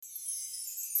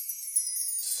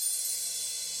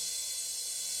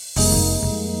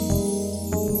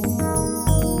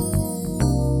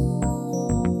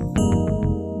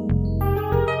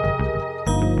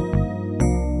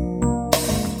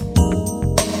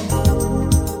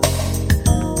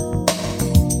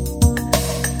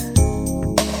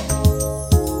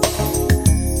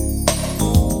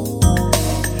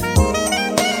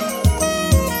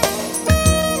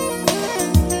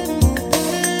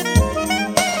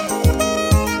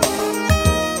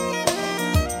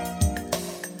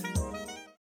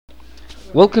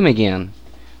Welcome again.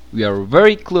 We are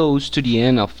very close to the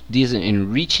end of this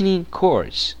enriching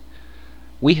course.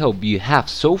 We hope you have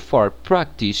so far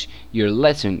practiced your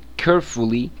lesson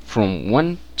carefully from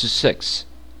 1 to 6.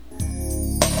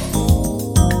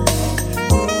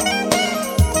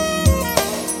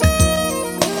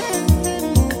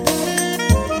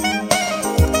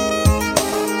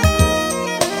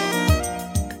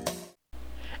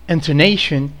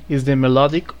 Intonation is the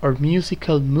melodic or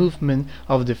musical movement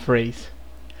of the phrase,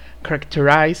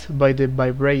 characterized by the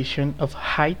vibration of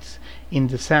heights in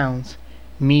the sounds,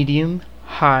 medium,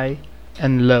 high,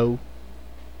 and low.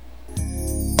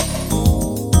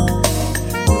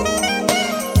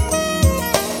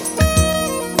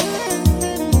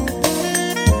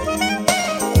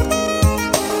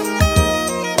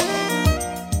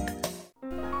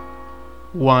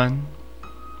 One.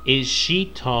 Is she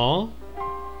tall?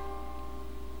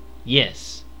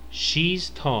 Yes,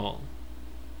 she's tall.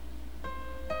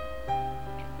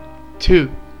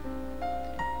 2.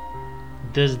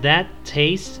 Does that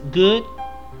taste good?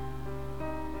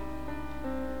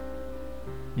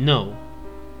 No,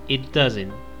 it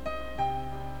doesn't.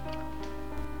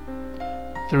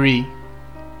 3.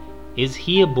 Is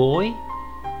he a boy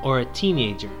or a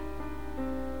teenager?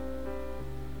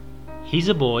 He's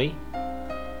a boy.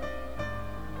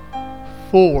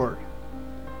 4.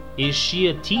 Is she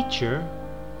a teacher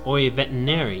or a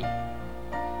veterinary?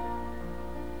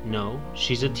 No,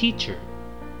 she's a teacher.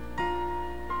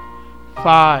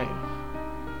 5.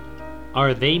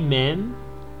 Are they men?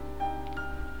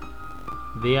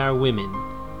 They are women.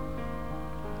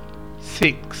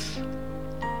 6.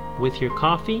 With your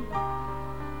coffee?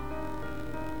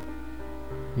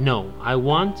 No, I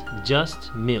want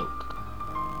just milk.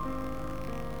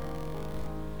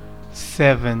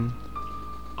 7.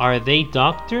 Are they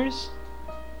doctors?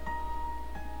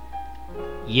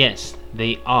 Yes,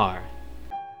 they are.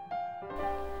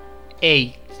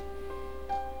 8.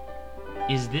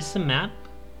 Is this a map?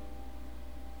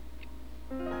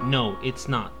 No, it's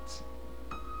not.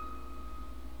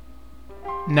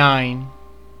 9.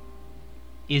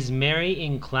 Is Mary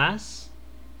in class?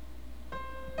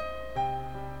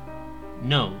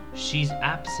 No, she's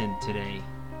absent today.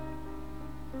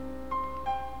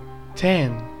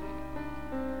 10.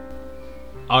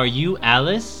 Are you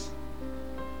Alice?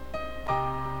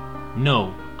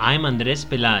 No, I'm Andres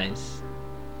Pelaez.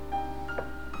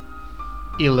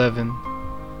 11.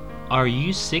 Are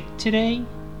you sick today?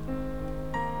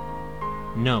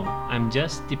 No, I'm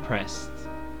just depressed.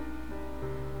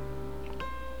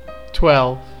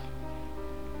 12.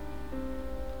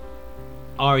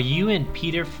 Are you and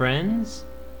Peter friends?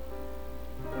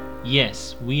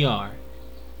 Yes, we are.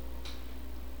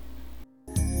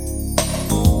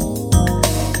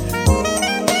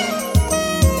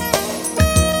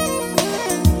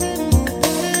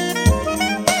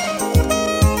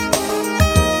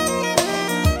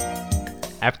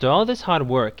 After all this hard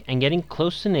work and getting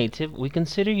close to native, we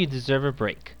consider you deserve a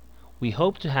break. We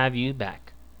hope to have you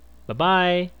back.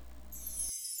 Bye-bye!